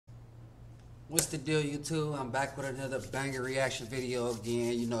What's the deal, YouTube? I'm back with another banger reaction video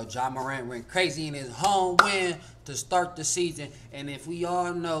again. You know, Ja Morant went crazy in his home win to start the season. And if we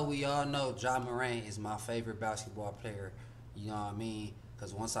all know Ja Morant is my favorite basketball player. You know what I mean?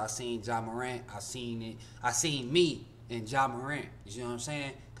 Because once I seen Ja Morant, I seen me in Ja Morant. You know what I'm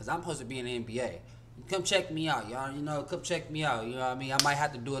saying? Because I'm supposed to be in the NBA. Come check me out, y'all. You know, come check me out. You know what I mean? I might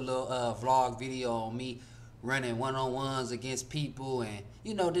have to do a little vlog video on me running one-on-ones against people and,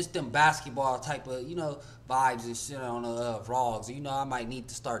 you know, just them basketball type of, you know, vibes and shit on the vlogs. You know, I might need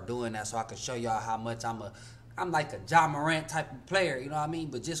to start doing that so I can show y'all how much I'm like a Ja Morant type of player, you know what I mean?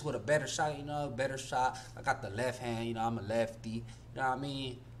 But just with a better shot, you know, better shot. I got the left hand, you know, I'm a lefty, you know what I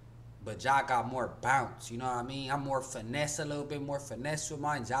mean? But Ja got more bounce, you know what I mean? I'm more finesse, a little bit more finesse with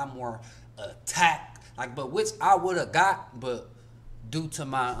mine. Ja more attack, like, but which I would have got, but due to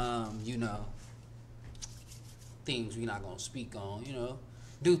my, you know, things we're not gonna speak on, you know,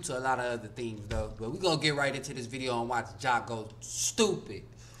 due to a lot of other things though. But we're gonna get right into this video and watch Ja go stupid.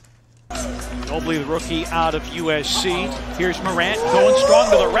 Mobley, the rookie out of USC. Here's Morant going strong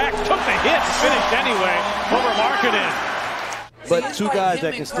to the rack. Took the hit, finished anyway over Marketing. But two guys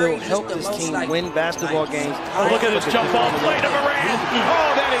that can still help this team win basketball games. Oh, look at this jump ball play to Morant.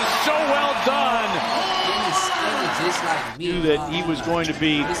 Oh, that is so well done. Knew that he was going to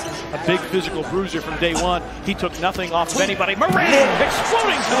be a big physical bruiser from day one. He took nothing off of anybody. Morant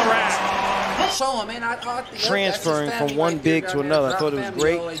exploding to the rack. Transferring from one big to another. I thought it was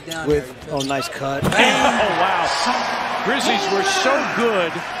great with, oh, nice cut. Oh, wow. Grizzlies were so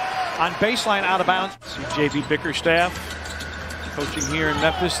good on baseline out of bounds. See JB Bickerstaff coaching here in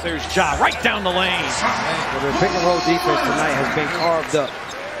Memphis. There's Ja right down the lane. Well, their pick and roll defense tonight has been carved up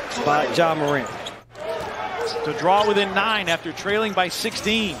by Ja Morant. To draw within 9 after trailing by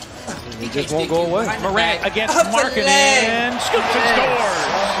 16. He just won't go away. Morant against Marketing. Scoops and scores.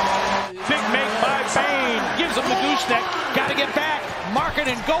 Big make by Bain. Gives him the gooseneck. Got to get back.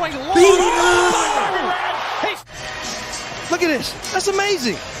 Marketing going low. Hey. Look at this. That's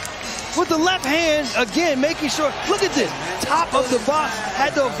amazing. With the left hand, again, making sure. Look at this. Top of the box.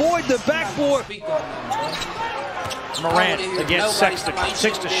 Had to avoid the backboard. Morant against Sexton.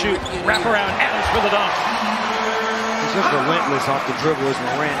 6 to shoot. Wrap around Adams for the dunk. He's just relentless off the dribble as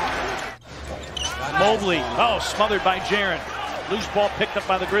Morant. Mobley. Oh, smothered by Jaren. Loose ball picked up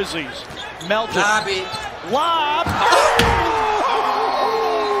by the Grizzlies. Melton. Lob.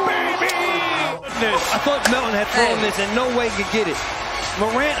 Oh, baby! I thought Melton had thrown this and no way could get it.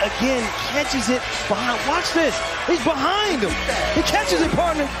 Morant again catches it behind. Watch this. He's behind him. He catches it,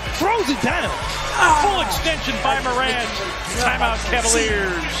 partner. Throws it down. Full extension by Morant. Timeout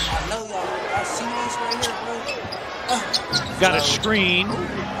Cavaliers. Got a screen.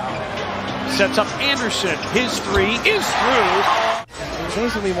 Sets up Anderson. His three is through. He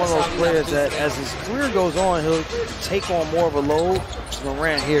seems to be one of those players that as his career goes on, he'll take on more of a load.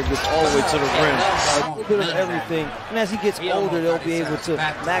 Morant here gets all the way to the rim. A little bit of everything. And as he gets older, they'll be able to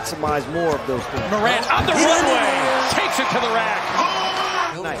maximize more of those things. Morant on the runway. Takes it to the rack.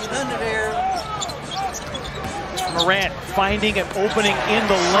 Nice. Morant finding an opening in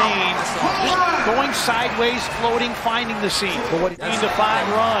the lane. Going sideways, floating, finding the seam. 15-5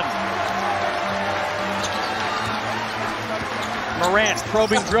 run. Morant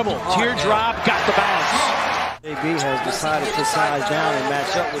probing dribble. Teardrop, got the bounce. JB has decided to size down and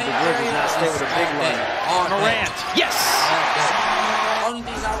match up with the Grizzlies, not stay with a big line. Morant, yes!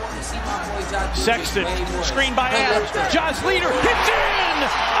 Sexton, screen by Adams. Ja's leader, hits in!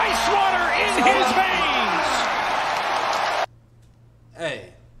 Ice water in his veins!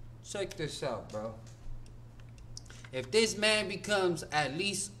 Hey, check this out, bro. If this man becomes at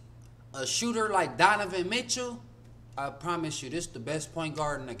least a shooter like Donovan Mitchell, I promise you, this is the best point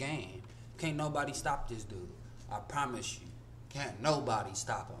guard in the game. Can't nobody stop this dude. I promise you. Can't nobody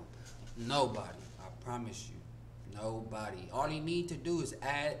stop him. Nobody. I promise you. Nobody. All he need to do is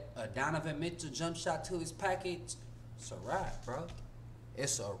add a Donovan Mitchell jump shot to his package. It's a wrap, bro.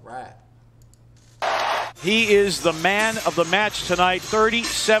 It's a wrap. He is the man of the match tonight.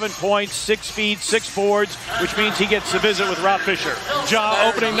 37 points, 6 feeds, 6 boards, which means he gets to visit with Rob Fisher. Ja,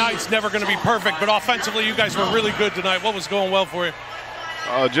 opening night's never going to be perfect, but offensively you guys were really good tonight. What was going well for you?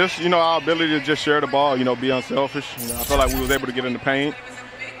 Just, you know, our ability to just share the ball, you know, be unselfish. You know, I felt like we was able to get in the paint.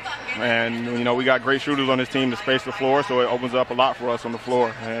 And, you know, we got great shooters on this team to space the floor, so it opens up a lot for us on the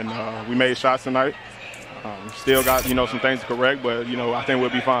floor. And we made shots tonight. Still got, you know, some things to correct, but, you know, I think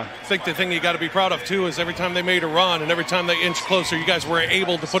we'll be fine. I think the thing you got to be proud of, too, is every time they made a run and every time they inched closer, you guys were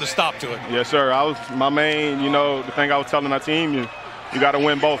able to put a stop to it. Yes, sir. My main, you know, the thing I was telling our team, you got to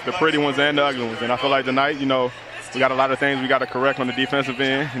win both, the pretty ones and the ugly ones. And I feel like tonight, you know, we got a lot of things we got to correct on the defensive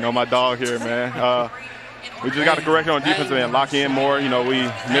end. You know, my dog here, man. We just got to correct it on the defensive end, lock in more. You know, we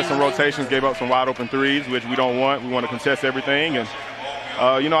missed some rotations, gave up some wide open threes, which we don't want. We want to contest everything. And,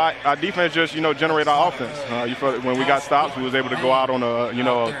 you know, our defense just, you know, generate our offense. When we got stops, we was able to go out on a, you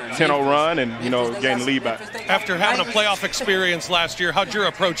know, 10-0 run and, you know, gain the lead back. After having a playoff experience last year, how'd your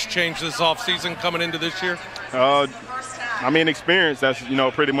approach change this offseason coming into this year? I mean, experience, that's, you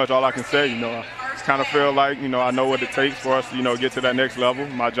know, pretty much all I can say. You know, I kind of feel like, you know, I know what it takes for us to, you know, get to that next level.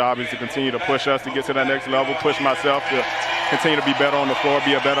 My job is to continue to push us to get to that next level, push myself to continue to be better on the floor,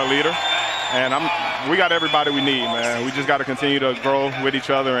 be a better leader. And we got everybody we need, man. We just got to continue to grow with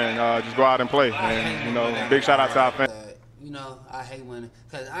each other and just go out and play. And, you know, big shout out to our fans. You know, I hate when,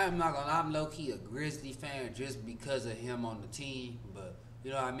 because I'm not going to, I'm low-key a Grizzly fan just because of him on the team. But,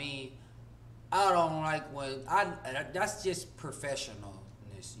 you know what I mean? I don't like when, that's just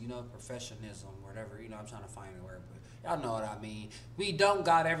professionalness, you know, professionalism, whatever. You know, I'm trying to find a word, but y'all know what I mean. We don't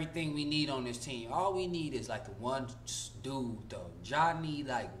got everything we need on this team. All we need is like one dude, though. Ja need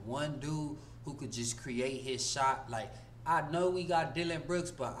like one dude who could just create his shot. Like, I know we got Dylan Brooks,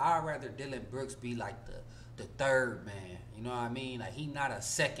 but I'd rather Dylan Brooks be like the third man. You know what I mean? Like, he not a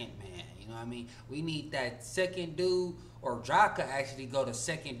second man. You know what I mean? We need that second dude, or Ja could actually go to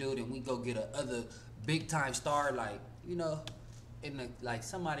second dude and we go get a other big-time star, like, you know, in the, like,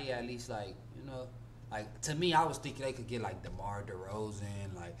 somebody at least, like, you know, like, to me, I was thinking they could get, like, DeMar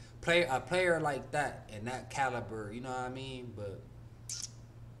DeRozan, like, a player like that in that caliber, you know what I mean? But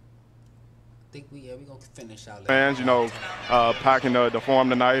I think we gonna finish out. Fans, you know, packing the form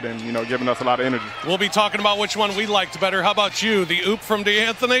tonight and, you know, giving us a lot of energy. We'll be talking about which one we liked better. How about you? The oop from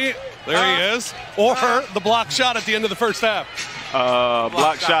DeAnthony, there he is, or the block shot at the end of the first half?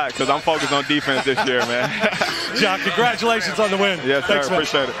 Block shot, because I'm focused on defense this year, man. Ja, congratulations on the win. Yes, sir. Thanks,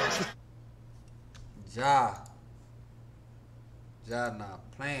 appreciate it. Ja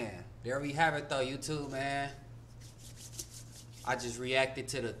not playing. There we have it, though, YouTube, man. I just reacted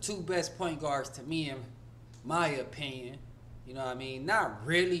to the two best point guards to me, in my opinion. You know what I mean? Not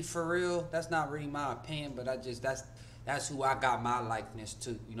really for real. That's not really my opinion, but that's who I got my likeness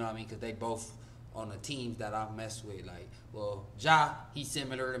to. You know what I mean? Because they both on the teams that I mess with. Like, well, Ja, he's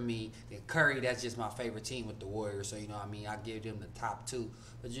similar to me. Then Curry, that's just my favorite team with the Warriors. So, you know what I mean? I give them the top two.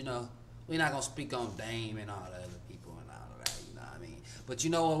 But, you know, we're not going to speak on Dame and all the other people and all of that. You know what I mean? But,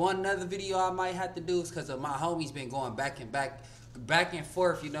 you know, one other video I might have to do is because of my homies been going back and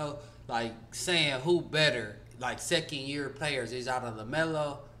forth, you know, like saying who better, like second-year players is out of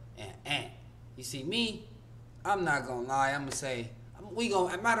LaMelo and Ant. You see me, I'm not gonna lie. I'm gonna say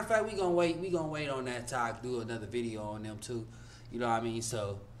matter of fact, we gonna wait on that till I do another video on them too. You know what I mean?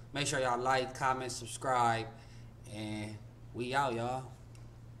 So make sure y'all like, comment, subscribe, and we out, y'all.